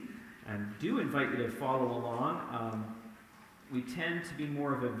and do invite you to follow along. We tend to be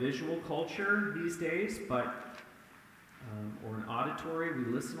more of a visual culture these days, or an auditory.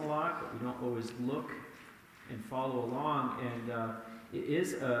 We listen a lot, but we don't always look and follow along. And it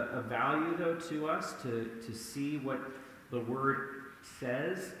is a value, though, to us to see what the Word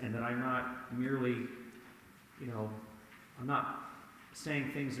says, and that I'm not merely, I'm not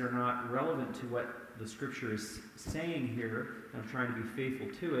saying things that are not relevant to what the Scripture is saying here. I'm trying to be faithful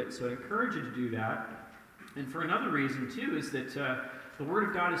to it. So I encourage you to do that. And for another reason, too, is that the Word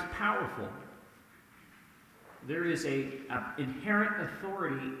of God is powerful. There is an inherent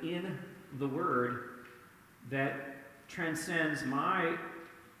authority in the Word that transcends my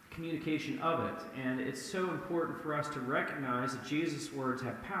communication of it. And it's so important for us to recognize that Jesus' words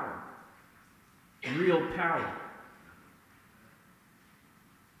have power. Real power.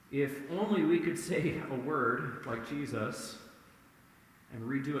 If only we could say a word like Jesus and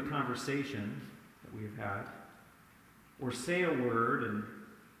redo a conversation that we have had, or say a word and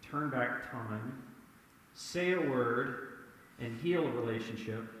turn back time, say a word and heal a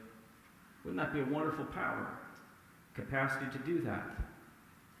relationship, wouldn't that be a wonderful power, capacity to do that?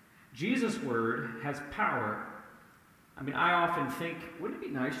 Jesus' word has power. I mean, I often think, wouldn't it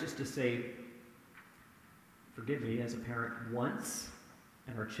be nice just to say, forgive me as a parent, once,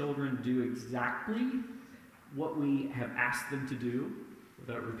 and our children do exactly what we have asked them to do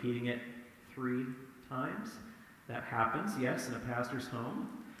without repeating it 3 times? That happens, yes, in a pastor's home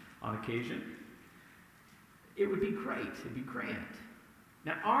on occasion. It would be great. It'd be grand.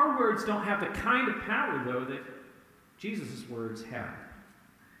 Now, our words don't have the kind of power, though, that Jesus' words have.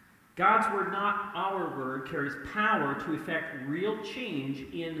 God's word, not our word, carries power to effect real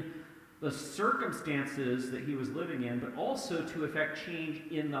change in the circumstances that he was living in, but also to effect change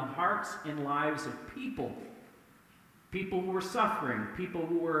in the hearts and lives of people. People who were suffering, people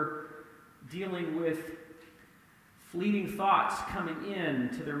who were dealing with fleeting thoughts coming in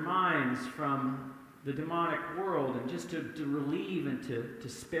to their minds from the demonic world, and just to relieve and to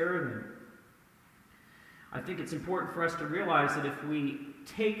spare them. I think it's important for us to realize that if we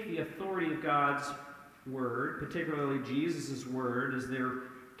take the authority of God's word, particularly Jesus' word, as they're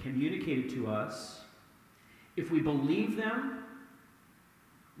communicated to us, if we believe them,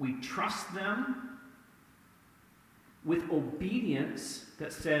 we trust them with obedience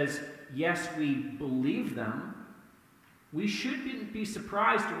that says, yes, we believe them, we shouldn't be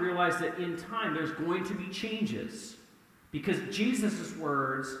surprised to realize that in time there's going to be changes, because Jesus'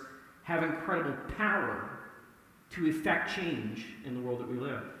 words have incredible power to effect change in the world that we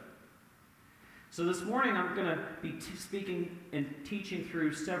live. So this morning I'm going to be speaking and teaching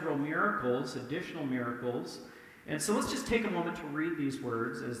through several miracles, additional miracles. And so let's just take a moment to read these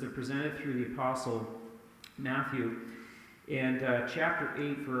words as they're presented through the Apostle Matthew. And chapter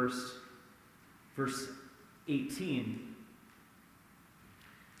 8, verse 18.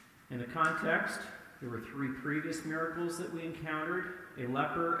 In the context, there were 3 previous miracles that we encountered: a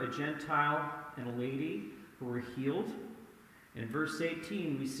leper, a Gentile, and a lady who were healed. In verse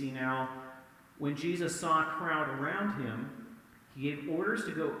 18, we see now, when Jesus saw a crowd around him, he gave orders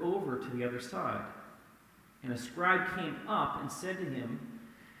to go over to the other side. And a scribe came up and said to him,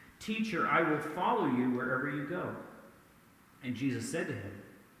 "Teacher, I will follow you wherever you go." And Jesus said to him,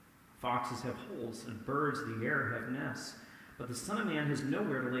 "Foxes have holes, and birds of the air have nests, but the Son of Man has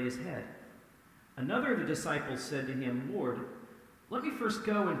nowhere to lay his head." Another of the disciples said to him, "Lord, let me first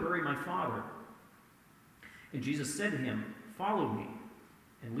go and bury my father." And Jesus said to him, "Follow me,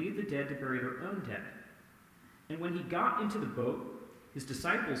 and leave the dead to bury their own dead." And when he got into the boat, his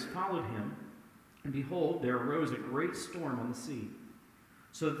disciples followed him, and behold, there arose a great storm on the sea,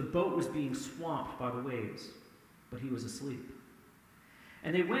 so that the boat was being swamped by the waves, but he was asleep.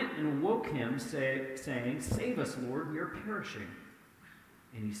 And they went and woke him, saying, "Save us, Lord, we are perishing."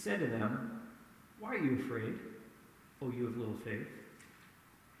 And he said to them, "Why are you afraid, O you of little faith?"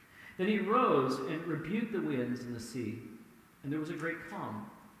 Then he rose and rebuked the winds and the sea, and there was a great calm.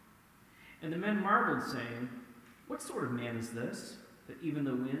 And the men marveled, saying, "What sort of man is this, that even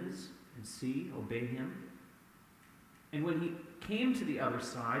the winds and sea obey him?" And when he came to the other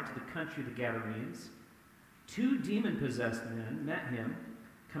side, to the country of the Gadarenes, 2 demon-possessed men met him,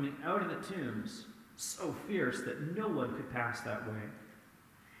 coming out of the tombs, so fierce that no one could pass that way.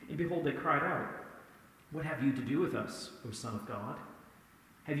 And behold, they cried out, "What have you to do with us, O Son of God?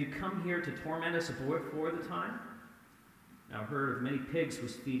 Have you come here to torment us before the time?" Now a herd of many pigs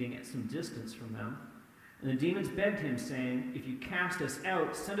was feeding at some distance from them. And the demons begged him, saying, "If you cast us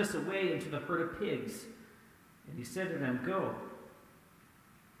out, send us away into the herd of pigs." And he said to them, "Go."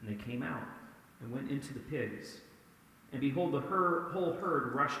 And they came out and went into the pigs. And behold, the whole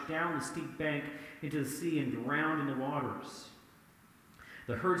herd rushed down the steep bank into the sea and drowned in the waters.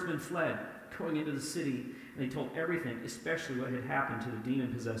 The herdsmen fled, going into the city, and they told everything, especially what had happened to the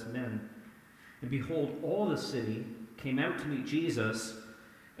demon-possessed men. And behold, all the city came out to meet Jesus,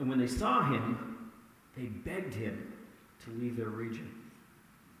 and when they saw him, they begged him to leave their region.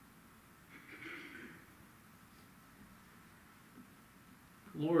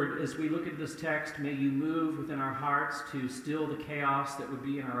 Lord, as we look at this text, may you move within our hearts to still the chaos that would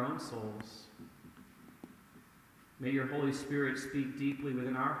be in our own souls. May your Holy Spirit speak deeply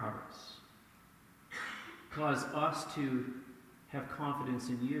within our hearts. Cause us to have confidence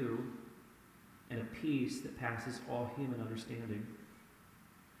in you and a peace that passes all human understanding.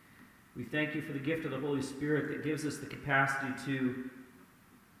 We thank you for the gift of the Holy Spirit that gives us the capacity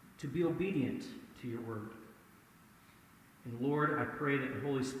to be obedient to your word. And Lord, I pray that the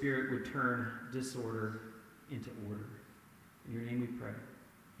Holy Spirit would turn disorder into order. In your name we pray.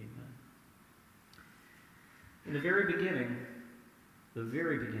 Amen. In the very beginning,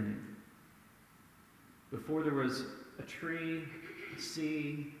 before there was a tree, a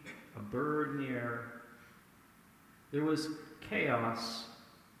sea, a bird in the air, there was chaos.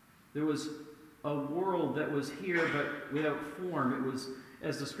 There was a world that was here but without form. It was,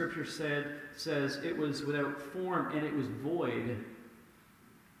 as the scripture says, it was without form and it was void.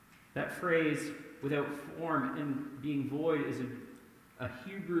 That phrase, without form and being void, is a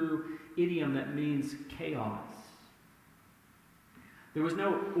Hebrew idiom that means chaos. There was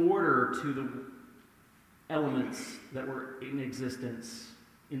no order to the elements that were in existence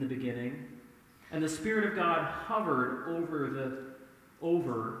in the beginning. And the Spirit of God hovered over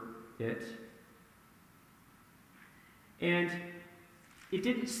it. And it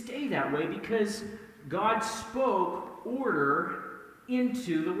didn't stay that way because God spoke order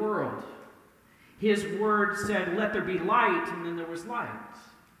into the world. His word said, "Let there be light," and then there was light.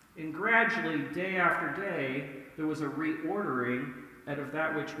 And gradually, day after day, there was a reordering out of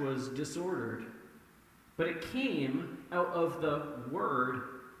that which was disordered. But it came out of the word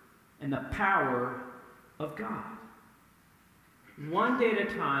and the power of God. One day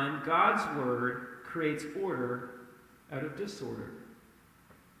at a time, God's word creates order out of disorder.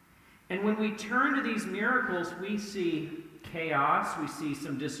 And when we turn to these miracles, we see chaos, we see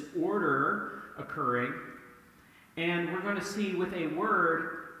some disorder occurring, and we're going to see with a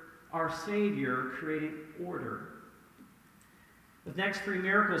word our Savior creating order. The next three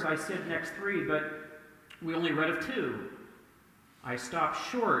miracles, I said next three, but we only read of two. I stopped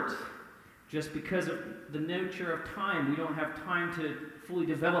short just because of the nature of time. We don't have time to fully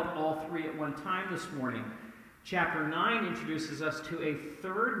develop all three at one time this morning. Chapter 9 introduces us to a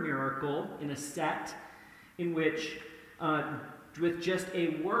third miracle in a set in which, with just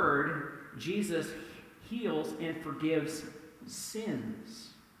a word, Jesus heals and forgives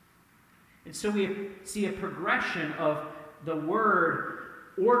sins. And so we see a progression of the word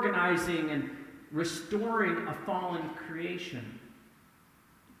organizing and restoring a fallen creation.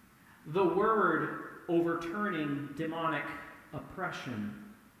 The word overturning demonic oppression.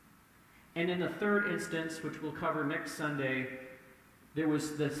 And in the third instance, which we'll cover next Sunday, there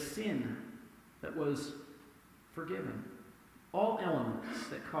was the sin that was forgiven. All elements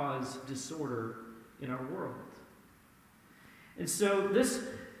that cause disorder in our world. And so this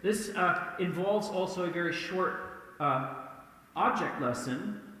involves also a very short object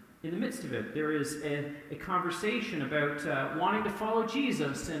lesson in the midst of it. There is a conversation about wanting to follow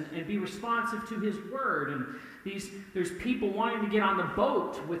Jesus and be responsive to his word. And there's people wanting to get on the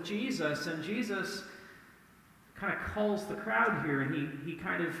boat with Jesus, and Jesus kind of calls the crowd here, and he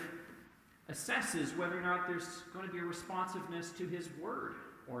kind of assesses whether or not there's going to be a responsiveness to his word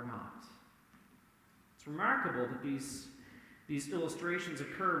or not. It's remarkable that these illustrations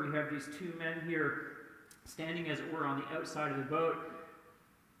occur. We have these two men here standing, as it were, on the outside of the boat.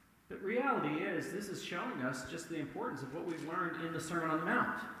 But reality is, this is showing us just the importance of what we've learned in the Sermon on the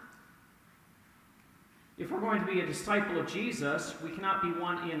Mount. If we're going to be a disciple of Jesus, we cannot be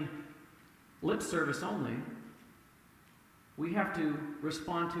one in lip service only. We have to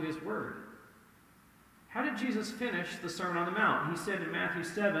respond to his word. How did Jesus finish the Sermon on the Mount? He said in Matthew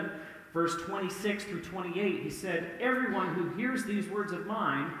 7, verse 26 through 28, he said, "Everyone who hears these words of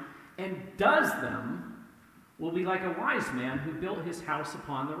mine and does them will be like a wise man who built his house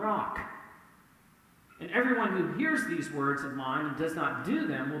upon the rock. And everyone who hears these words of mine and does not do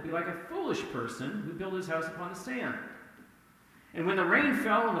them will be like a foolish person who built his house upon the sand. And when the rain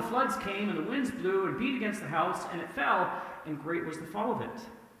fell and the floods came and the winds blew and beat against the house, and it fell, and great was the fall of it."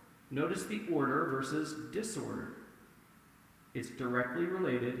 Notice the order versus disorder. It's directly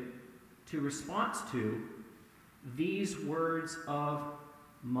related to response to these words of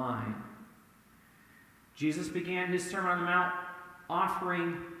mine. Jesus began his Sermon on the Mount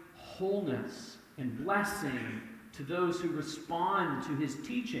offering wholeness and blessing to those who respond to his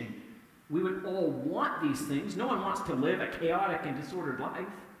teaching. We would all want these things. No one wants to live a chaotic and disordered life.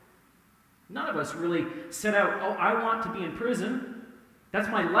 None of us really set out, oh, I want to be in prison. That's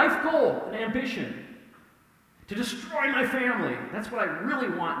my life goal and ambition. To destroy my family. That's what I really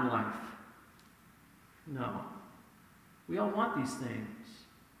want in life. No. We all want these things.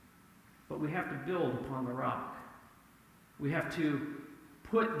 But we have to build upon the rock. We have to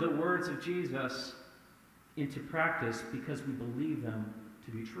put the words of Jesus into practice because we believe them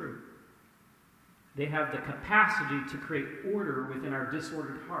to be true. They have the capacity to create order within our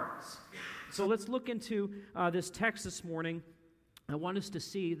disordered hearts. So let's look into this text this morning. I want us to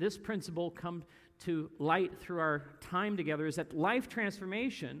see this principle come to light through our time together, is that life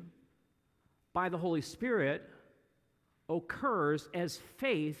transformation by the Holy Spirit occurs as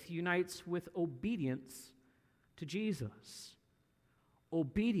faith unites with obedience to Jesus.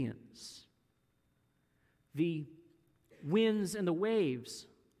 Obedience. The winds and the waves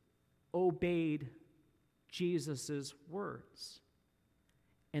obeyed Jesus' words.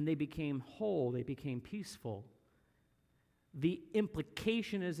 And they became whole, they became peaceful. The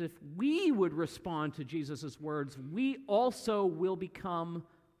implication is if we would respond to Jesus' words, we also will become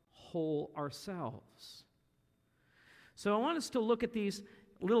whole ourselves. So I want us to look at these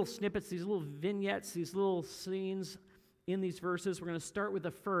little snippets, these little vignettes, these little scenes in these verses. We're going to start with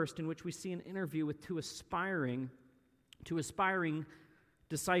the first, in which we see an interview with two aspiring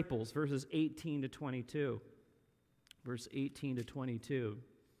disciples, verses 18 to 22. Verse 18 to 22.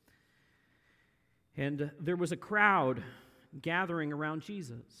 And there was a crowd gathering around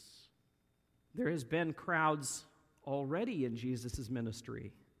Jesus. There has been crowds already in Jesus'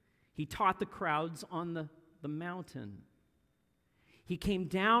 ministry. He taught the crowds on the mountain. He came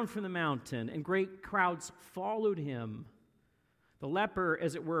down from the mountain, and great crowds followed him. The leper,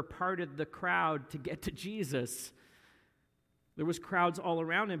 as it were, parted the crowd to get to Jesus. There was crowds all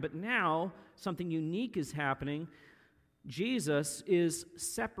around him, but now something unique is happening. Jesus is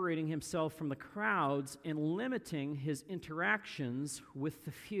separating himself from the crowds and limiting his interactions with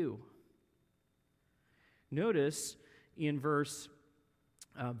the few. Notice in verse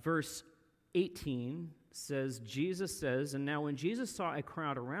 18 says, Jesus says, and now when Jesus saw a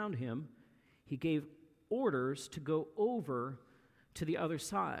crowd around him, he gave orders to go over to the other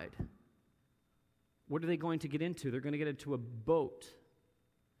side. What are they going to get into? They're going to get into a boat.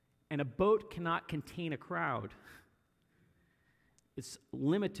 And a boat cannot contain a crowd. It's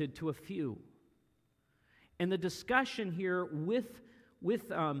limited to a few. And the discussion here with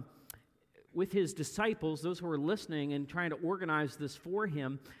his disciples, those who were listening and trying to organize this for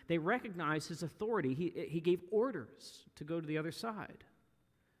him, they recognized his authority. He gave orders to go to the other side.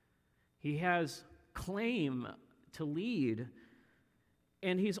 He has claim to lead,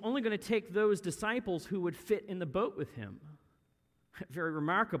 and he's only going to take those disciples who would fit in the boat with him. Very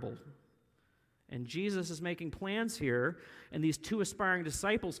remarkable. And Jesus is making plans here, and these two aspiring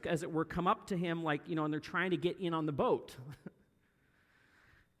disciples, as it were, come up to him like, and they're trying to get in on the boat.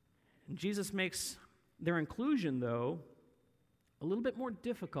 And Jesus makes their inclusion, though, a little bit more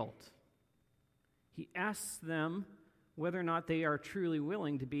difficult. He asks them whether or not they are truly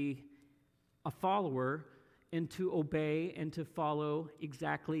willing to be a follower and to obey and to follow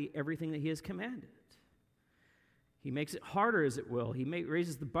exactly everything that he has commanded. He makes it harder, as it will. He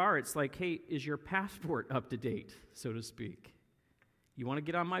raises the bar. It's like, hey, is your passport up to date, so to speak? You want to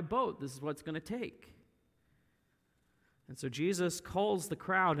get on my boat? This is what it's going to take. And so Jesus calls the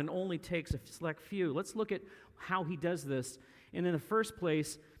crowd and only takes a select few. Let's look at how he does this. And in the first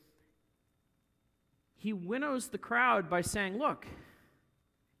place, he winnows the crowd by saying, look,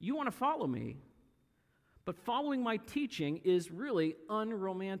 you want to follow me, but following my teaching is really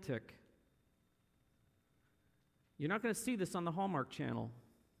unromantic. You're not going to see this on the Hallmark Channel.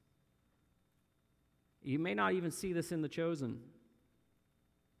 You may not even see this in The Chosen.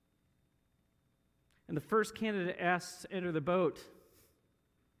 And the first candidate asks to enter the boat.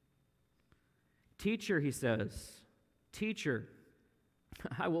 Teacher, he says, teacher,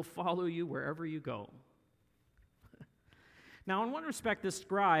 I will follow you wherever you go. Now, in one respect, this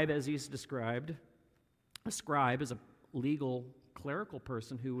scribe, as he's described, a scribe is a legal, clerical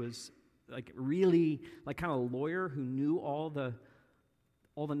person who was really kind of a lawyer who knew all the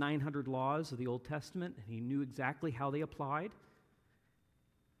 900 laws of the Old Testament, and he knew exactly how they applied.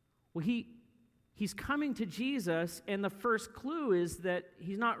 Well, he's coming to Jesus, and the first clue is that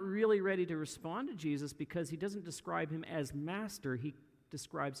he's not really ready to respond to Jesus because he doesn't describe him as master, he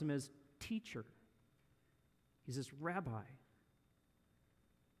describes him as teacher. He says, Rabbi.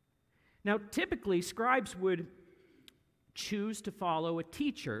 Now, typically, scribes would choose to follow a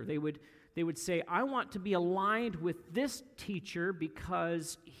teacher. They would say, I want to be aligned with this teacher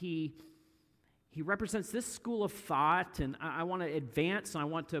because he represents this school of thought, and I want to advance, and I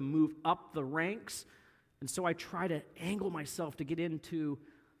want to move up the ranks. And so I try to angle myself to get into,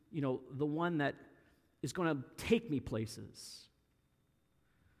 the one that is going to take me places.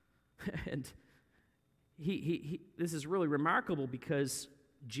 And this is really remarkable because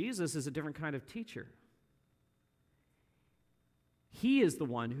Jesus is a different kind of teacher. He is the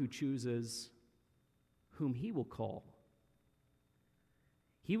one who chooses whom he will call.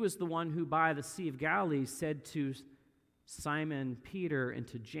 He was the one who by the Sea of Galilee said to Simon Peter and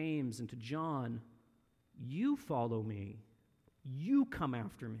to James and to John, you follow me. You come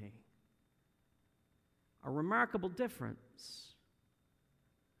after me. A remarkable difference.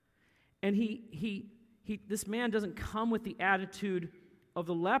 And this man doesn't come with the attitude of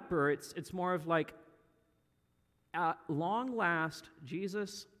the leper. It's more of like, at long last,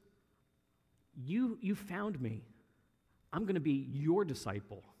 Jesus, you found me. I'm going to be your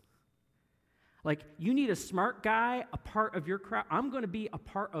disciple. Like, you need a smart guy, a part of your crowd. I'm going to be a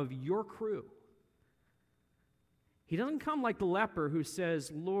part of your crew. He doesn't come like the leper who says,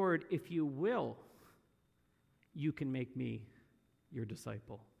 Lord, if you will, you can make me your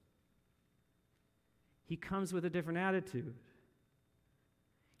disciple. He comes with a different attitude.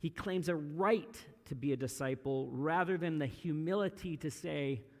 He claims a right to be a disciple rather than the humility to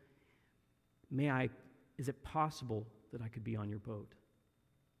say, is it possible that I could be on your boat?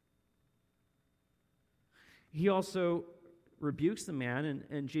 He also rebukes the man,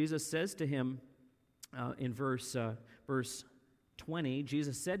 and Jesus says to him in verse 20,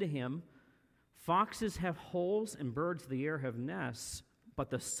 Jesus said to him, foxes have holes and birds of the air have nests, but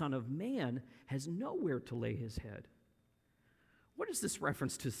the Son of Man has nowhere to lay his head. What is this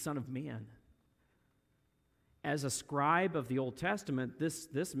reference to Son of Man? As a scribe of the Old Testament,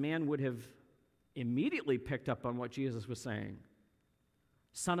 this man would have immediately picked up on what Jesus was saying.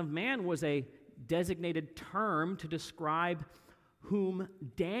 Son of Man was a designated term to describe whom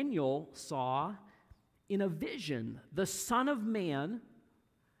Daniel saw in a vision. The Son of Man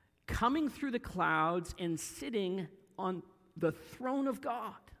coming through the clouds and sitting on the throne of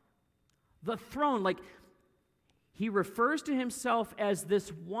God. The throne, like, he refers to himself as this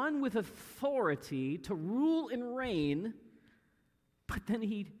one with authority to rule and reign, but then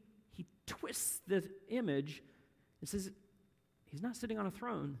he twists the image and says he's not sitting on a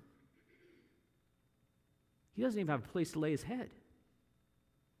throne. He doesn't even have a place to lay his head.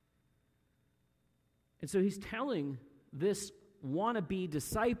 And so he's telling this wannabe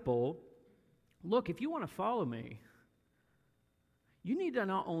disciple, look, if you want to follow me, you need to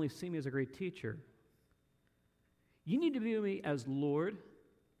not only see me as a great teacher, you need to view me as Lord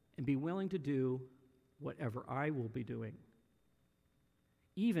and be willing to do whatever I will be doing,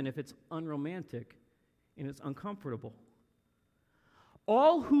 even if it's unromantic and it's uncomfortable.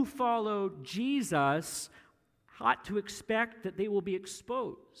 All who follow Jesus ought to expect that they will be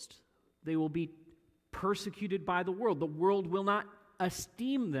exposed. They will be persecuted by the world. The world will not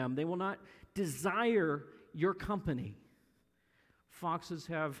esteem them. They will not desire your company. Foxes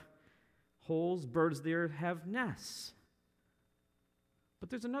have holes, birds there have nests.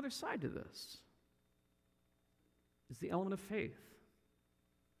 But there's another side to this. It's the element of faith.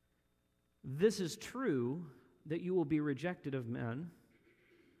 This is true that you will be rejected of men,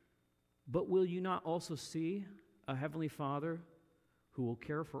 but will you not also see a heavenly Father who will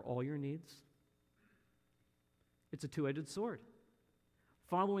care for all your needs? It's a two-edged sword.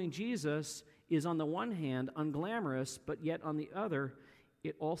 Following Jesus is on the one hand unglamorous, but yet on the other,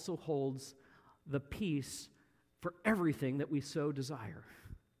 it also holds the peace for everything that we so desire.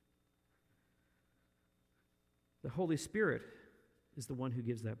 The Holy Spirit is the one who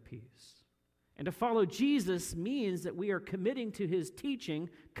gives that peace. And to follow Jesus means that we are committing to his teaching,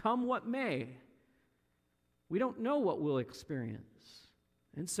 come what may. We don't know what we'll experience.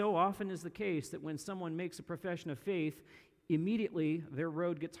 And so often is the case that when someone makes a profession of faith, immediately their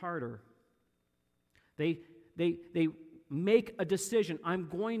road gets harder. They make a decision. I'm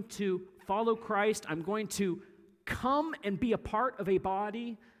going to follow Christ. I'm going to come and be a part of a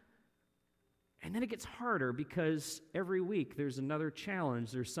body. And then it gets harder because every week there's another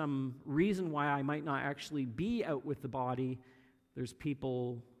challenge. There's some reason why I might not actually be out with the body. There's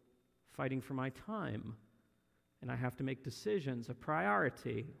people fighting for my time. And I have to make decisions, a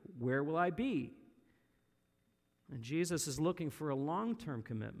priority. Where will I be? And Jesus is looking for a long-term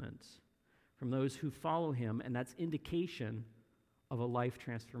commitment from those who follow him, and that's indication of a life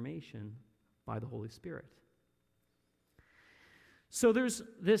transformation by the Holy Spirit. So there's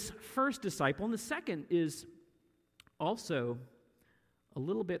this first disciple, and the second is also a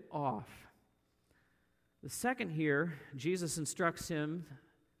little bit off. The second here, Jesus instructs him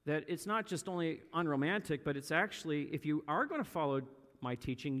that it's not just only unromantic, but it's actually, if you are going to follow my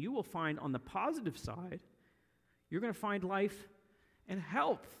teaching, you will find on the positive side, you're going to find life and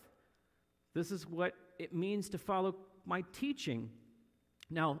health. This is what it means to follow my teaching.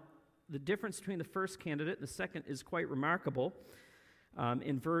 Now, the difference between the first candidate and the second is quite remarkable.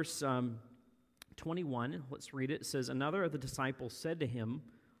 In verse 21, let's read it. It says, another of the disciples said to him,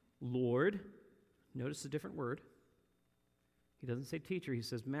 Lord, notice a different word. He doesn't say teacher, he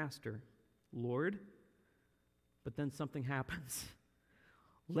says master, Lord. But then something happens.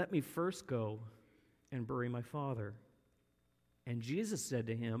 Let me first go and bury my father. And Jesus said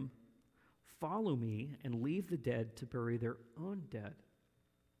to him, follow me and leave the dead to bury their own dead.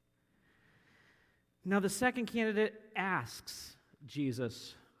 Now the second candidate asks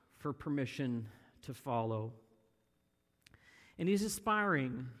Jesus for permission to follow. And he's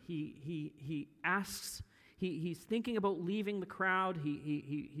aspiring. He asks, he's thinking about leaving the crowd.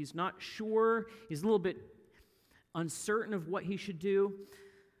 He's not sure. He's a little bit uncertain of what he should do.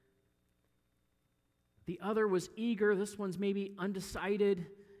 The other was eager. This one's maybe undecided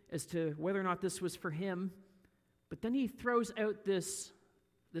as to whether or not this was for him. But then he throws out this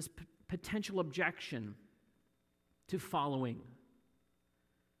potential objection to following.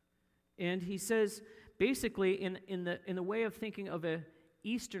 And he says, basically, in the way of thinking of a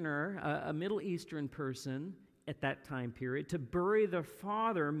Easterner, a Middle Eastern person at that time period, to bury their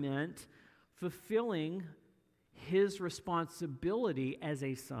father meant fulfilling his responsibility as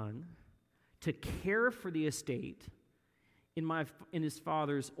a son to care for the estate in his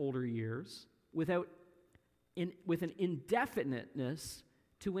father's older years with an indefiniteness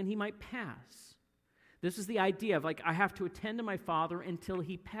to when he might pass. This is the idea of, like, I have to attend to my father until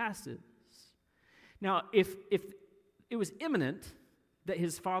he passes. Now, if it was imminent that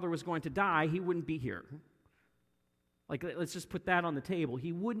his father was going to die, he wouldn't be here. Like, let's just put that on the table.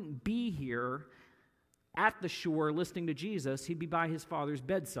 He wouldn't be here at the shore listening to Jesus. He'd be by his father's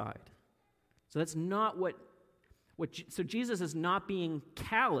bedside. So that's not so Jesus is not being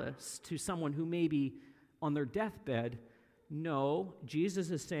callous to someone who may be on their deathbed. No,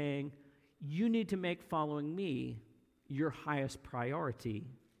 Jesus is saying, you need to make following me your highest priority,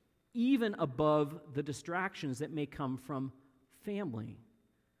 even above the distractions that may come from family.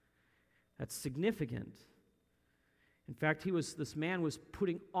 That's significant. In fact, this man was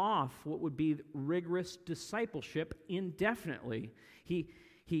putting off what would be rigorous discipleship indefinitely. He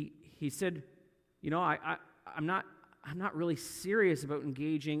said, I'm not really serious about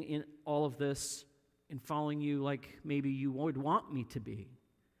engaging in all of this and following you like maybe you would want me to be.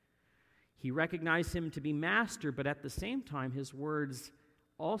 He recognized him to be master, but at the same time, his words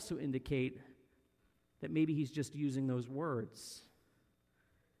also indicate that maybe he's just using those words.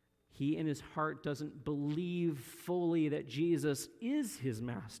 He in his heart doesn't believe fully that Jesus is his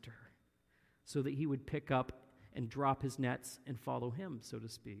master, so that he would pick up and drop his nets and follow him, so to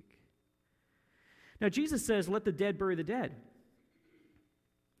speak. Now, Jesus says, let the dead bury the dead.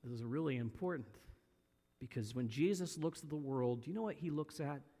 This is really important, because when Jesus looks at the world, do you know what he looks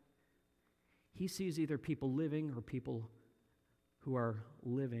at? He sees either people living or people who are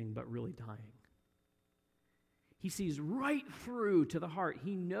living but really dying. He sees right through to the heart.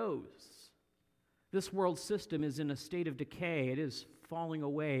 He knows this world system is in a state of decay. It is falling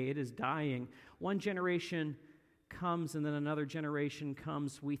away. It is dying. One generation comes and then another generation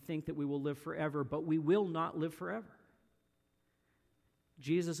comes. We think that we will live forever, but we will not live forever.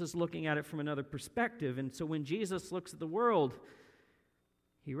 Jesus is looking at it from another perspective. And so when Jesus looks at the world,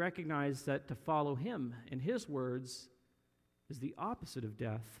 he recognized that to follow him, in his words, is the opposite of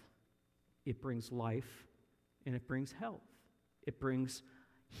death. It brings life and it brings health. It brings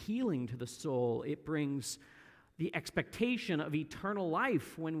healing to the soul. It brings the expectation of eternal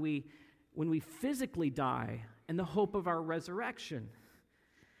life when we physically die and the hope of our resurrection.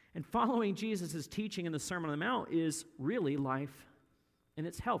 And following Jesus' teaching in the Sermon on the Mount is really life and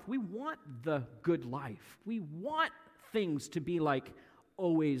its health. We want the good life. We want things to be like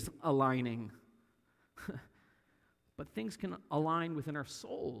always aligning. But things can align within our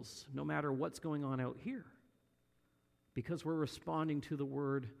souls no matter what's going on out here, because we're responding to the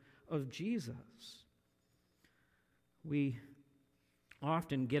word of Jesus. We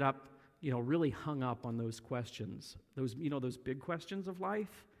often get up, really hung up on those questions, those big questions of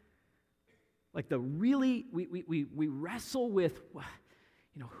life. Like we wrestle with,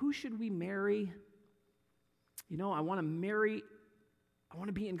 who should we marry? I want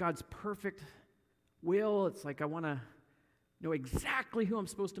to be in God's perfect will. It's like I want to know exactly who I'm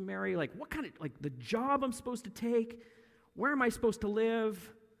supposed to marry, like what kind of, like the job I'm supposed to take, where am I supposed to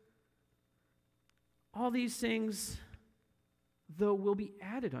live? All these things, though, will be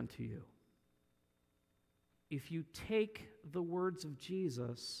added unto you. If you take the words of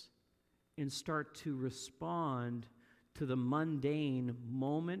Jesus and start to respond to the mundane,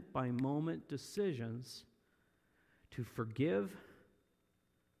 moment-by-moment decisions to forgive,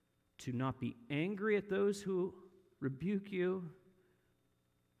 to not be angry at those who rebuke you,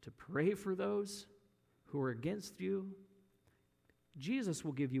 to pray for those who are against you, Jesus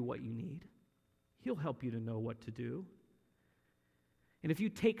will give you what you need. He'll help you to know what to do. And if you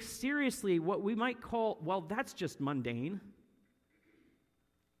take seriously what we might call, well, that's just mundane,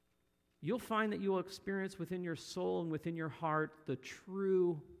 you'll find that you will experience within your soul and within your heart the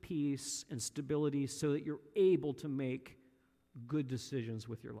true peace and stability so that you're able to make good decisions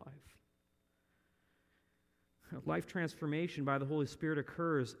with your life. Life transformation by the Holy Spirit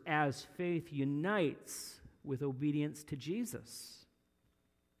occurs as faith unites with obedience to Jesus.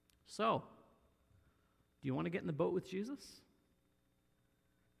 So, do you want to get in the boat with Jesus?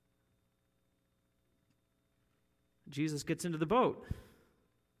 Jesus gets into the boat.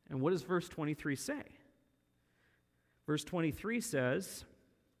 And what does verse 23 say? Verse 23 says,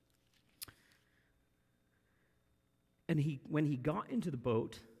 "And when he got into the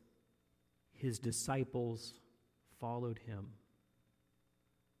boat, his disciples followed him."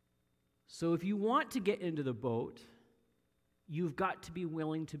 So if you want to get into the boat, you've got to be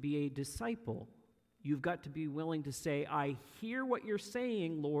willing to be a disciple. You've got to be willing to say, I hear what you're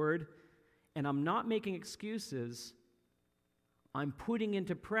saying, Lord, and I'm not making excuses. I'm putting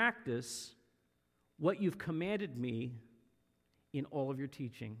into practice what you've commanded me in all of your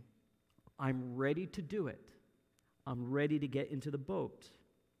teaching. I'm ready to do it. I'm ready to get into the boat.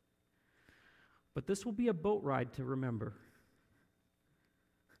 But this will be a boat ride to remember.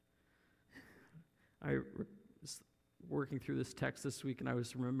 I was working through this text this week, and I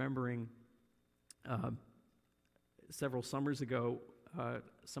was remembering several summers ago,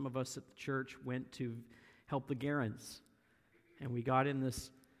 some of us at the church went to help the Garens. And we got in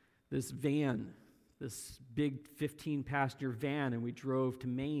this van, this big 15-passenger van, and we drove to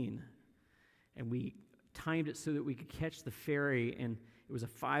Maine. And we timed it so that we could catch the ferry, and it was a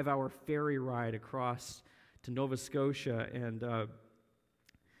 5-hour ferry ride across to Nova Scotia. And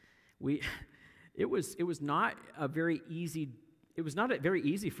it was not very easy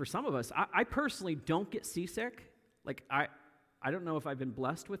for some of us. I personally don't get seasick. Like I don't know if I've been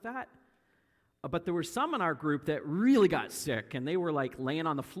blessed with that. But there were some in our group that really got sick, and they were like laying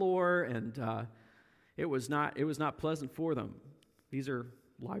on the floor, and it was not pleasant for them. These are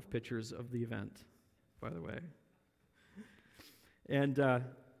live pictures of the event, by the way. And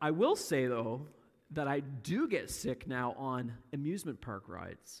I will say, though, that I do get sick now on amusement park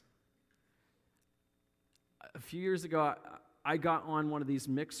rides. A few years ago, I got on one of these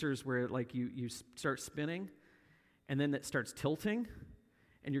mixers where like you start spinning, and then it starts tilting,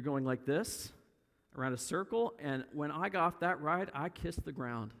 and you're going like this around a circle, and when I got off that ride, I kissed the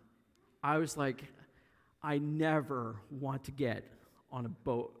ground. I was like, I never want to get on a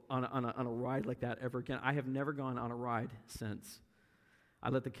boat, on a ride like that ever again. I have never gone on a ride since. I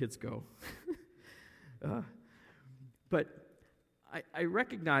let the kids go. But I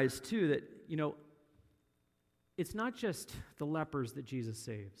recognize, too, that, it's not just the lepers that Jesus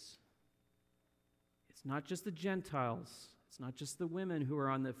saves. It's not just the Gentiles. It's not just the women who are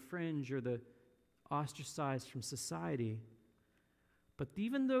on the fringe or the ostracized from society, but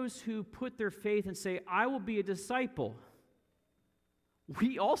even those who put their faith and say, I will be a disciple,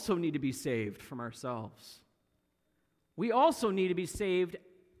 we also need to be saved from ourselves. We also need to be saved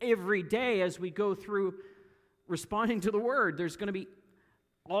every day as we go through responding to the Word. There's going to be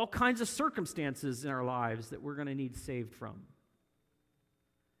all kinds of circumstances in our lives that we're going to need saved from.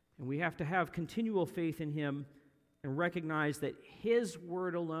 And we have to have continual faith in Him and recognize that His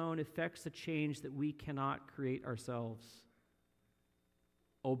Word alone effects the change that we cannot create ourselves.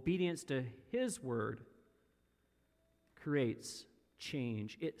 Obedience to His Word creates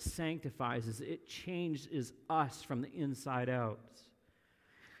change. It sanctifies us. It changes us from the inside out.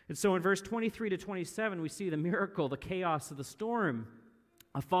 And so in verse 23 to 27, we see the miracle, the chaos of the storm,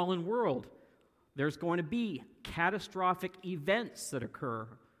 a fallen world. There's going to be catastrophic events that occur.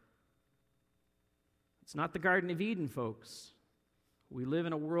 It's not the Garden of Eden, folks. We live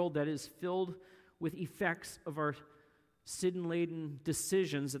in a world that is filled with effects of our sin-laden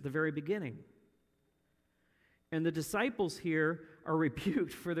decisions at the very beginning. And the disciples here are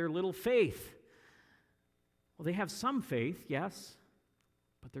rebuked for their little faith. Well, they have some faith, yes,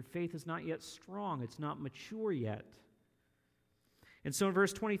 but their faith is not yet strong. It's not mature yet. And so in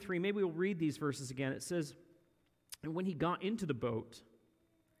verse 23, maybe we'll read these verses again. It says, "And when he got into the boat,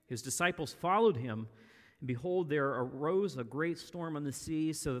 his disciples followed him, and behold, there arose a great storm on the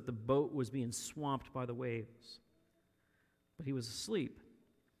sea, so that the boat was being swamped by the waves. But he was asleep.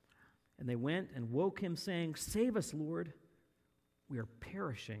 And they went and woke him, saying, 'Save us, Lord, we are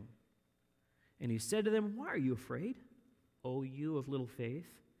perishing.' And he said to them, 'Why are you afraid, O you of little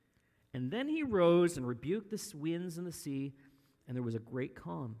faith?' And then he rose and rebuked the winds and the sea, and there was a great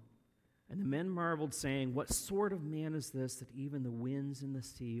calm. And the men marveled, saying, 'What sort of man is this, that even the winds and the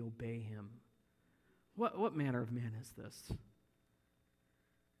sea obey him?'" What manner of man is this?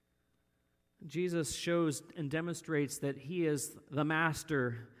 Jesus shows and demonstrates that he is the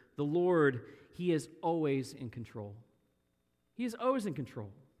master, the Lord. He is always in control. He is always in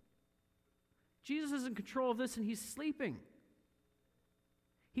control. Jesus is in control of this, and he's sleeping.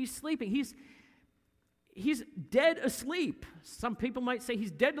 He's sleeping. He's dead asleep. Some people might say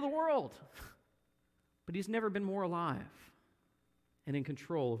he's dead to the world. But he's never been more alive and in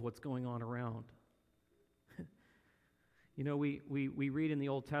control of what's going on around. You know, we read in the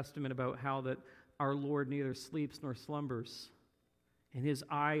Old Testament about how that our Lord neither sleeps nor slumbers, and his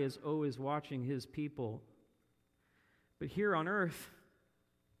eye is always watching his people. But here on earth,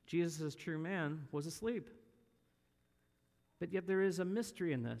 Jesus, as true man, was asleep. But yet there is a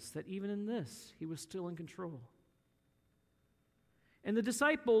mystery in this, that even in this, he was still in control. And the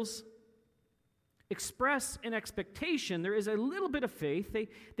disciples express an expectation. There is a little bit of faith.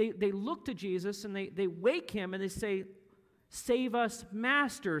 They look to Jesus, and they wake him, and they say, "Save us,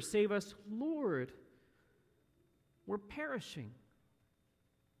 Master, save us, Lord. We're perishing."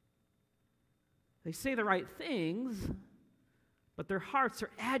 They say the right things, but their hearts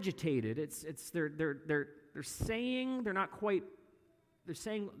are agitated. They're saying they're not quite. They're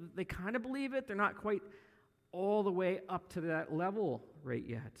saying they kind of believe it. They're not quite all the way up to that level right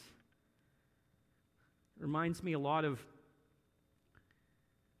yet. It reminds me a lot of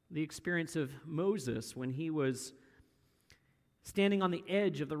the experience of Moses when he was standing on the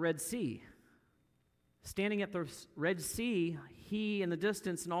edge of the Red Sea. Standing at the Red Sea, he in the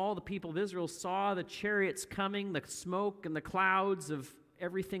distance and all the people of Israel saw the chariots coming, the smoke and the clouds of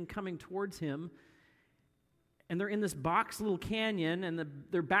everything coming towards him. And they're in this box little canyon, and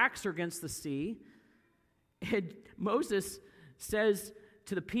their backs are against the sea. And Moses says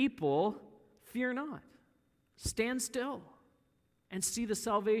to the people, "Fear not, stand still and see the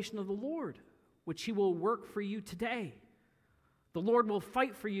salvation of the Lord, which he will work for you today. The Lord will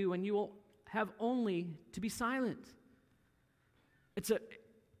fight for you, and you will have only to be silent."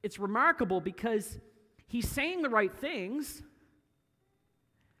 It's remarkable because he's saying the right things.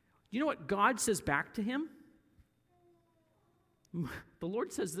 You know what God says back to him? The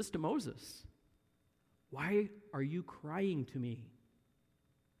Lord says this to Moses: "Why are you crying to me?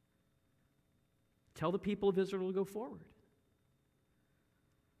 Tell the people of Israel to go forward."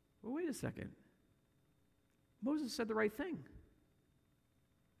 Well, wait a second. Moses said the right thing.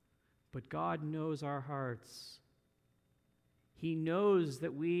 But God knows our hearts. He knows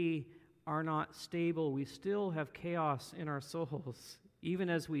that we are not stable. We still have chaos in our souls, even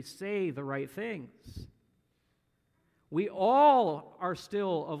as we say the right things. We all are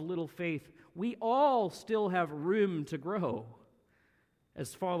still of little faith. We all still have room to grow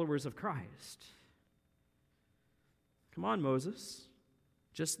as followers of Christ. Come on, Moses.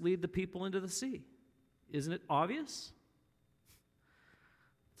 Just lead the people into the sea. Isn't it obvious?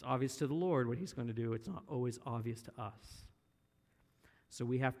 It's obvious to the Lord what he's going to do. It's not always obvious to us. So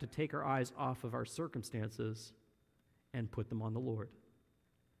we have to take our eyes off of our circumstances and put them on the Lord.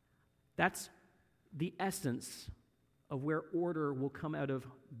 That's the essence of where order will come out of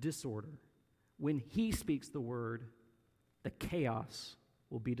disorder. When he speaks the word, the chaos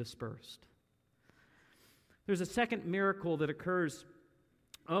will be dispersed. There's a second miracle that occurs.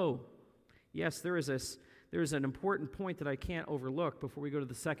 Oh, yes, there is an important point that I can't overlook before we go to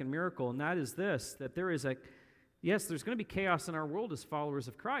the second miracle, and that is this, that there's going to be chaos in our world as followers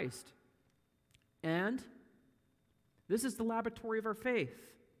of Christ. And this is the laboratory of our faith.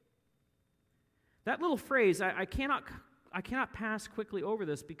 That little phrase, I cannot pass quickly over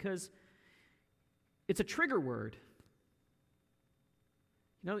this because it's a trigger word.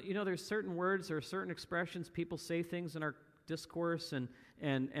 You know, there's certain words or certain expressions, people say things in our discourse, and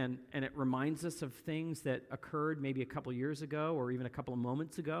it reminds us of things that occurred maybe a couple years ago or even a couple of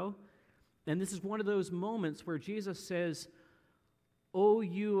moments ago. And this is one of those moments where Jesus says, "O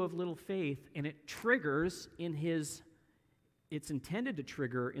you of little faith," and it triggers it's intended to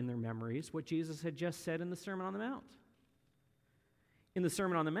trigger in their memories what Jesus had just said in the Sermon on the Mount. In the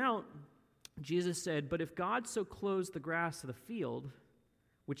Sermon on the Mount, Jesus said, "But if God so clothes the grass of the field,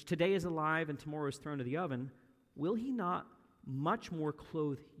 which today is alive and tomorrow is thrown to the oven, will he not much more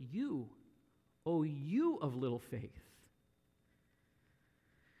clothe you, O you of little faith?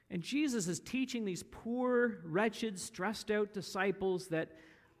 And Jesus is teaching these poor, wretched, stressed out disciples that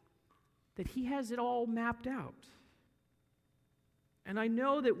he has it all mapped out. And I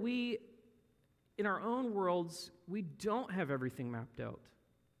know that we, in our own worlds, we don't have everything mapped out.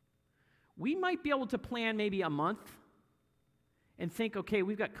 We might be able to plan maybe a month and think, okay,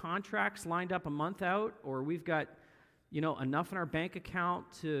 we've got contracts lined up a month out, or we've got, enough in our bank account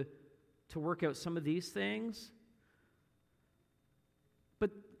to work out some of these things.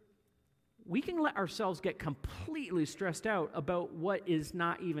 But we can let ourselves get completely stressed out about what is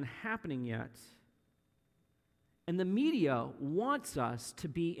not even happening yet. And the media wants us to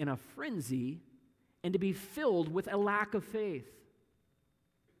be in a frenzy and to be filled with a lack of faith.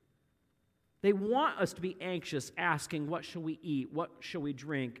 They want us to be anxious, asking, what shall we eat, what shall we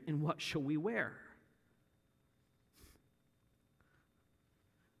drink, and what shall we wear?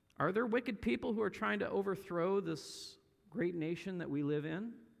 Are there wicked people who are trying to overthrow this great nation that we live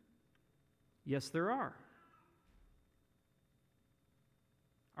in? Yes, there are.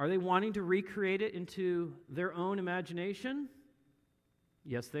 Are they wanting to recreate it into their own imagination?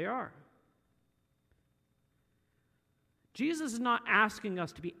 Yes, they are. Jesus is not asking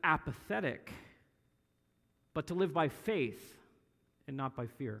us to be apathetic, but to live by faith and not by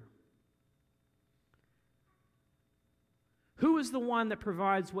fear. Who is the one that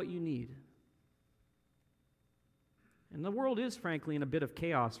provides what you need? And the world is, frankly, in a bit of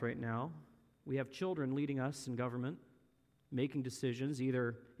chaos right now. We have children leading us in government, making decisions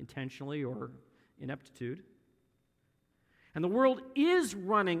either intentionally or ineptitude. And the world is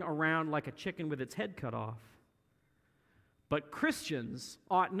running around like a chicken with its head cut off. But Christians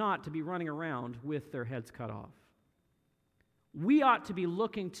ought not to be running around with their heads cut off. We ought to be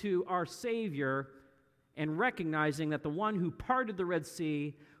looking to our Savior and recognizing that the one who parted the Red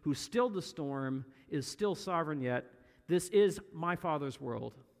Sea, who stilled the storm, is still sovereign yet. This is my Father's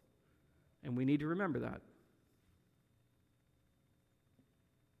world, and we need to remember that.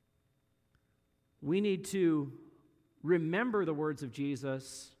 We need to remember the words of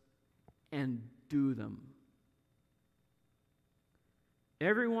Jesus and do them.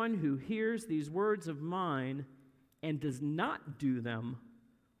 Everyone who hears these words of mine and does not do them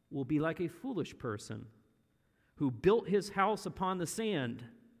will be like a foolish person who built his house upon the sand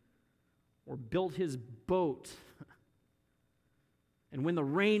or built his boat. And when the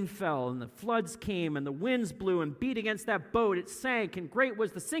rain fell and the floods came and the winds blew and beat against that boat, it sank, and great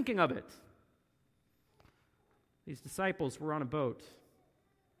was the sinking of it. These disciples were on a boat,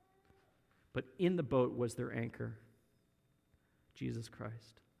 but in the boat was their anchor, Jesus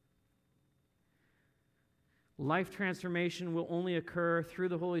Christ. Life transformation will only occur through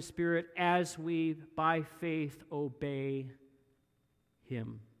the Holy Spirit as we, by faith, obey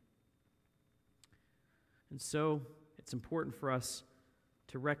Him. And so, it's important for us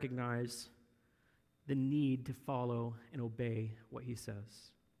to recognize the need to follow and obey what He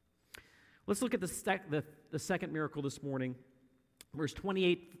says. Let's look at the second miracle this morning, verse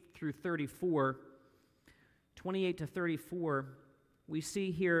 28 through 34. 28 to 34, we see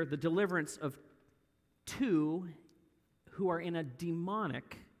here the deliverance of two who are in a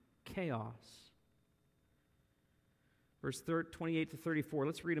demonic chaos. Verse 28 to 34,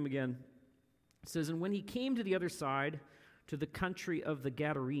 let's read them again. It says, "And when he came to the other side, to the country of the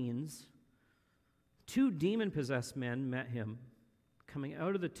Gadarenes, two demon-possessed men met him, coming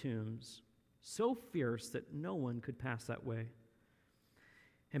out of the tombs, so fierce that no one could pass that way.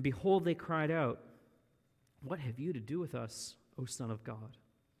 And behold, they cried out, 'What have you to do with us, O Son of God?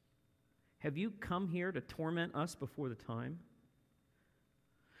 Have you come here to torment us before the time?'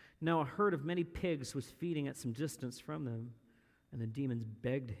 Now a herd of many pigs was feeding at some distance from them, and the demons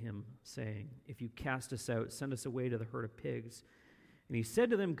begged him, saying, 'If you cast us out, send us away to the herd of pigs.' And he said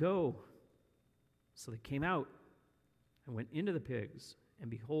to them, 'Go.' So they came out and went into the pigs, and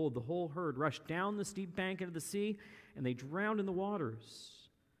behold, the whole herd rushed down the steep bank into the sea, and they drowned in the waters.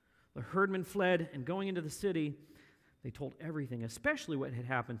 The herdmen fled, and going into the city, they told everything, especially what had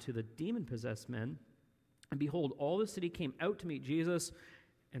happened to the demon-possessed men. And behold, all the city came out to meet Jesus,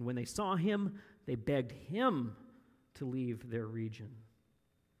 and when they saw him, they begged him to leave their region."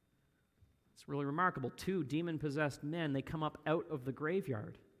 It's really remarkable. Two demon-possessed men, they come up out of the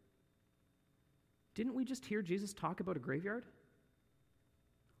graveyard. Didn't we just hear Jesus talk about a graveyard?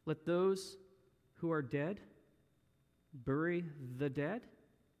 Let those who are dead bury the dead.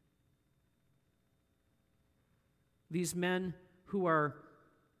 These men who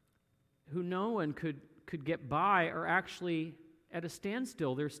know and could get by are actually at a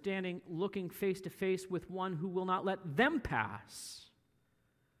standstill. They're standing looking face to face with one who will not let them pass.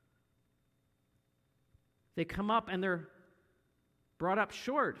 They come up and they're brought up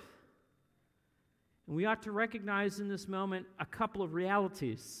short. And we ought to recognize in this moment a couple of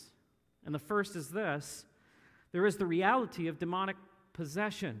realities. And the first is this: there is the reality of demonic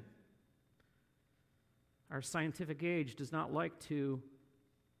possession. Our scientific age does not like to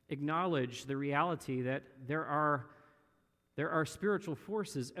acknowledge the reality that there are spiritual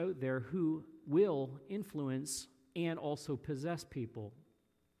forces out there who will influence and also possess people.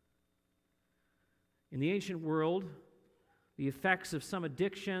 In the ancient world, the effects of some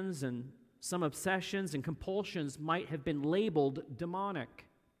addictions and some obsessions and compulsions might have been labeled demonic.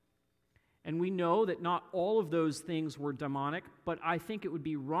 And we know that not all of those things were demonic, but I think it would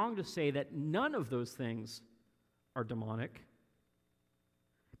be wrong to say that none of those things are demonic.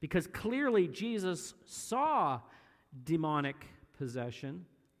 Because clearly Jesus saw demonic possession.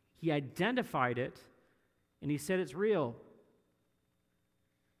 He identified it, and he said it's real.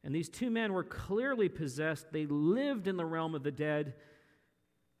 And these two men were clearly possessed. They lived in the realm of the dead.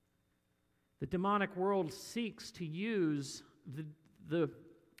 The demonic world seeks to use the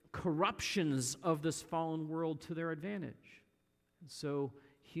corruptions of this fallen world to their advantage. And so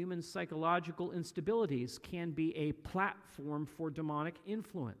human psychological instabilities can be a platform for demonic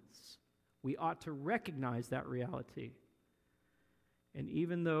influence. We ought to recognize that reality. And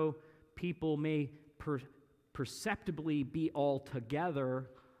even though people may perceptibly be all together,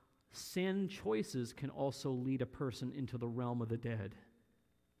 sin choices can also lead a person into the realm of the dead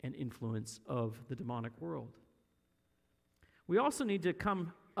and influence of the demonic world. We also need to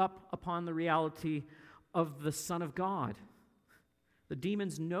come up upon the reality of the Son of God. The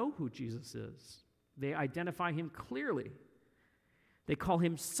demons know who Jesus is. They identify him clearly. They call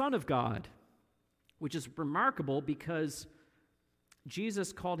him Son of God, which is remarkable because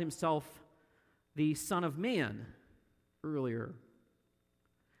Jesus called himself the Son of Man earlier.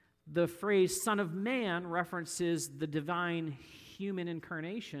 The phrase Son of Man references the divine human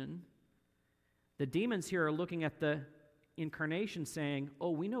incarnation. The demons here are looking at the incarnation saying,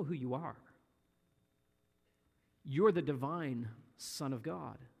 oh, we know who you are. You're the divine Son of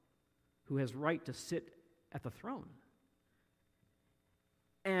God who has right to sit at the throne.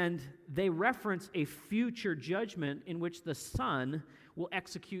 And they reference a future judgment in which the Son will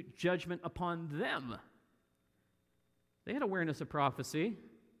execute judgment upon them. They had awareness of prophecy.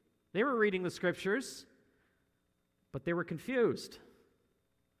 They were reading the scriptures, but they were confused.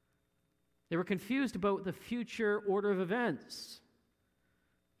 They were confused about the future order of events.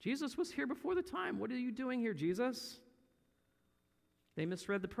 Jesus was here before the time. What are you doing here, Jesus? They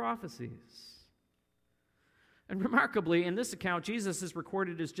misread the prophecies. And remarkably, in this account, Jesus is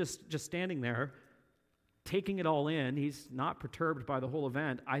recorded as just standing there, taking it all in. He's not perturbed by the whole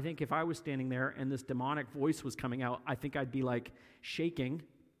event. I think if I was standing there and this demonic voice was coming out, I think I'd be like shaking.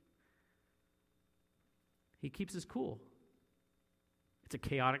 He keeps his cool. It's a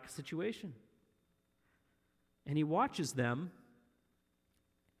chaotic situation. And he watches them,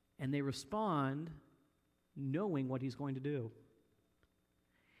 and they respond knowing what he's going to do.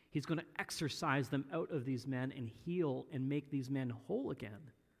 He's going to exorcise them out of these men and heal and make these men whole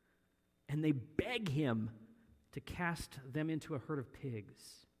again. And they beg him to cast them into a herd of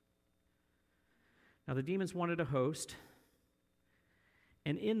pigs. Now, the demons wanted a host,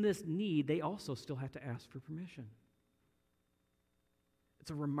 and in this need, they also still had to ask for permission.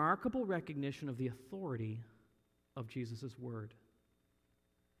 It's a remarkable recognition of the authority of Jesus' word.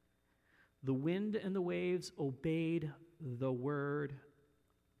 The wind and the waves obeyed the word,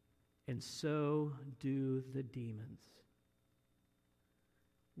 and so do the demons.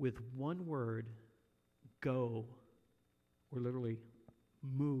 With one word, go, or literally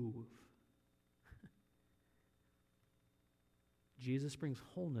move. Jesus brings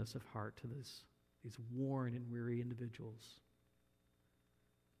wholeness of heart to these worn and weary individuals.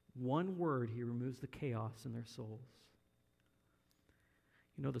 One word, he removes the chaos in their souls.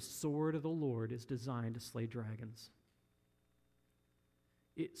 You know, the sword of the Lord is designed to slay dragons.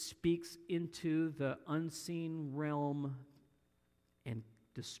 It speaks into the unseen realm and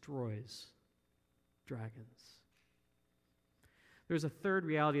destroys dragons. There's a third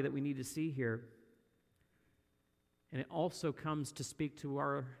reality that we need to see here, and it also comes to speak to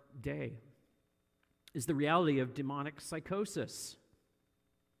our day, is the reality of demonic psychosis.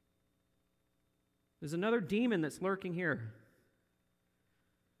 There's another demon that's lurking here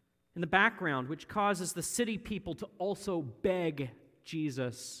in the background, which causes the city people to also beg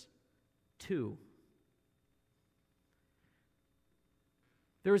Jesus too.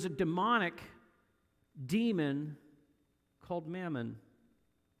 There is a demonic demon called mammon.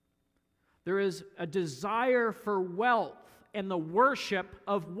 There is a desire for wealth and the worship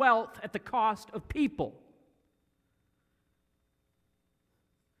of wealth at the cost of people.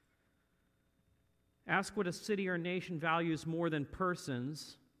 Ask what a city or nation values more than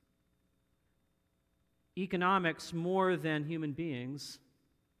persons, economics more than human beings,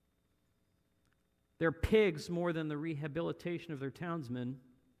 their pigs more than the rehabilitation of their townsmen,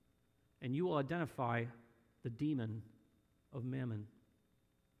 and you will identify the demon of mammon.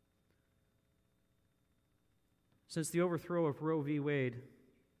 Since the overthrow of Roe v. Wade,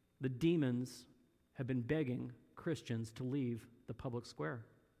 the demons have been begging Christians to leave the public square.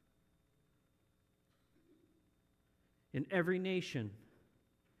 In every nation,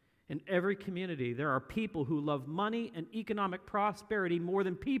 in every community, there are people who love money and economic prosperity more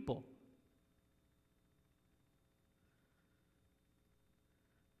than people.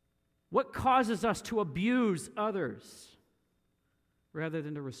 What causes us to abuse others rather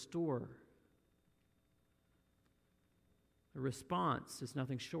than to restore? The response is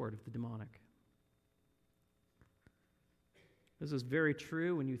nothing short of the demonic. This is very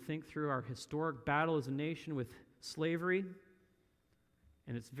true when you think through our historic battle as a nation with slavery,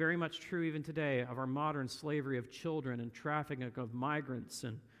 and it's very much true even today of our modern slavery of children and trafficking of migrants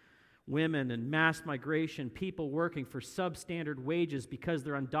and women and mass migration, people working for substandard wages because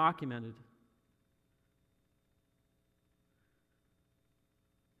they're undocumented.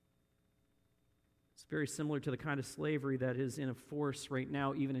 It's very similar to the kind of slavery that is in force right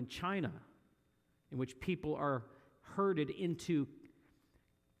now, even in China, in which people are herded into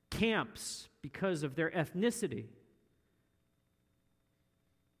camps because of their ethnicity.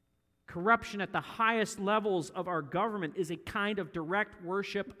 Corruption at the highest levels of our government is a kind of direct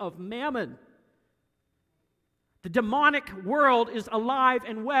worship of mammon. The demonic world is alive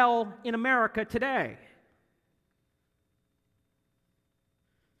and well in America today.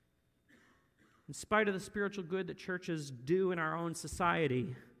 In spite of the spiritual good that churches do in our own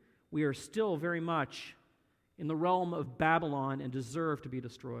society, we are still very much in the realm of Babylon and deserve to be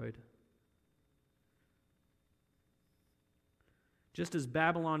destroyed. Just as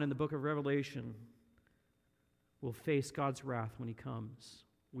Babylon in the book of Revelation will face God's wrath when he comes,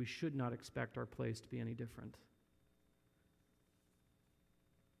 we should not expect our place to be any different.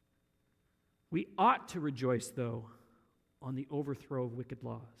 We ought to rejoice, though, on the overthrow of wicked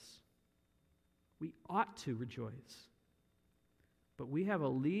laws. We ought to rejoice. But we have a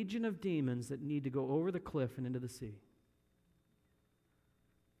legion of demons that need to go over the cliff and into the sea.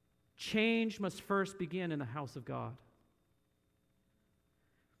 Change must first begin in the house of God.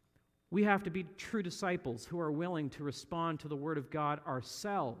 We have to be true disciples who are willing to respond to the Word of God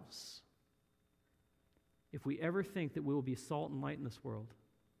ourselves if we ever think that we will be salt and light in this world.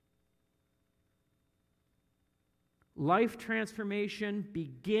 Life transformation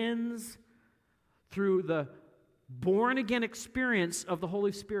begins through the born-again experience of the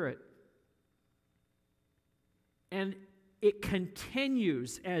Holy Spirit. And it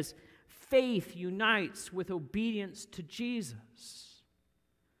continues as faith unites with obedience to Jesus.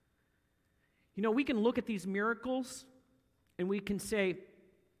 You know, we can look at these miracles and we can say,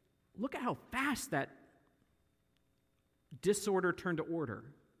 look at how fast that disorder turned to order.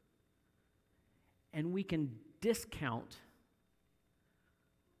 And we can discount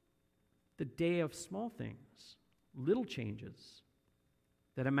the day of small things, little changes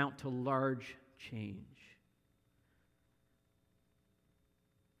that amount to large change.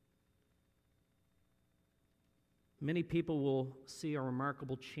 Many people will see a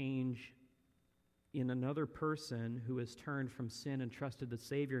remarkable change in another person who has turned from sin and trusted the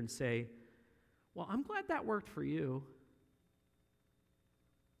Savior and say, well, I'm glad that worked for you.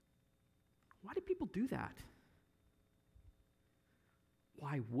 Why do people do that?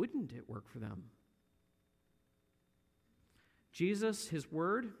 Why wouldn't it work for them? Jesus, his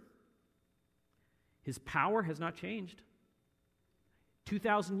word, his power has not changed.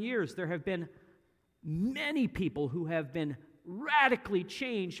 2,000 years, there have been many people who have been radically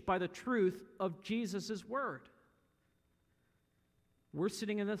changed by the truth of Jesus' word. We're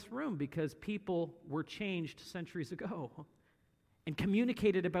sitting in this room because people were changed centuries ago and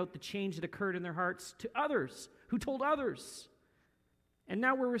communicated about the change that occurred in their hearts to others, who told others. And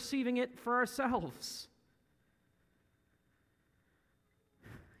now we're receiving it for ourselves.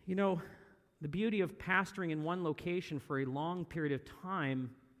 You know, the beauty of pastoring in one location for a long period of time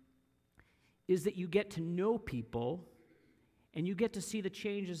is that you get to know people and you get to see the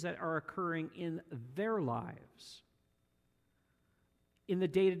changes that are occurring in their lives. In the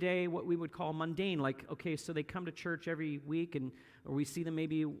day-to-day, what we would call mundane, like, okay, so they come to church every week, or we see them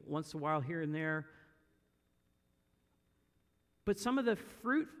maybe once in a while here and there. But some of the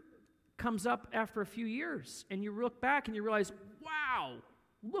fruit comes up after a few years, and you look back and you realize, wow,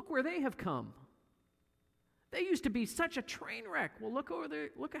 look where they have come. They used to be such a train wreck. Well, look over there.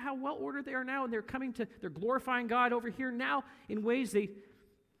 Look at how well ordered they are now, and they're glorifying God over here now in ways they.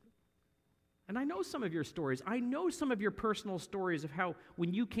 And I know some of your stories. I know some of your personal stories of how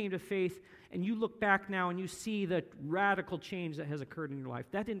when you came to faith and you look back now and you see the radical change that has occurred in your life.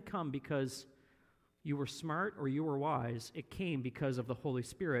 That didn't come because you were smart or you were wise. It came because of the Holy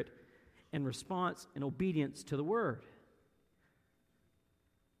Spirit in response and obedience to the Word.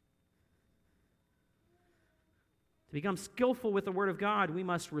 To become skillful with the Word of God, we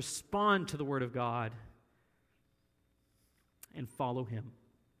must respond to the Word of God and follow Him.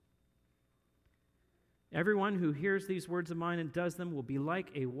 Everyone who hears these words of mine and does them will be like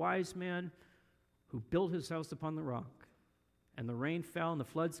a wise man who built his house upon the rock. And the rain fell, and the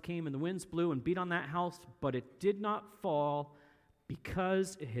floods came, and the winds blew and beat on that house, but it did not fall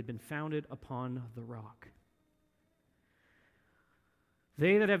because it had been founded upon the rock.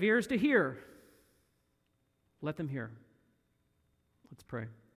 They that have ears to hear, let them hear. Let's pray.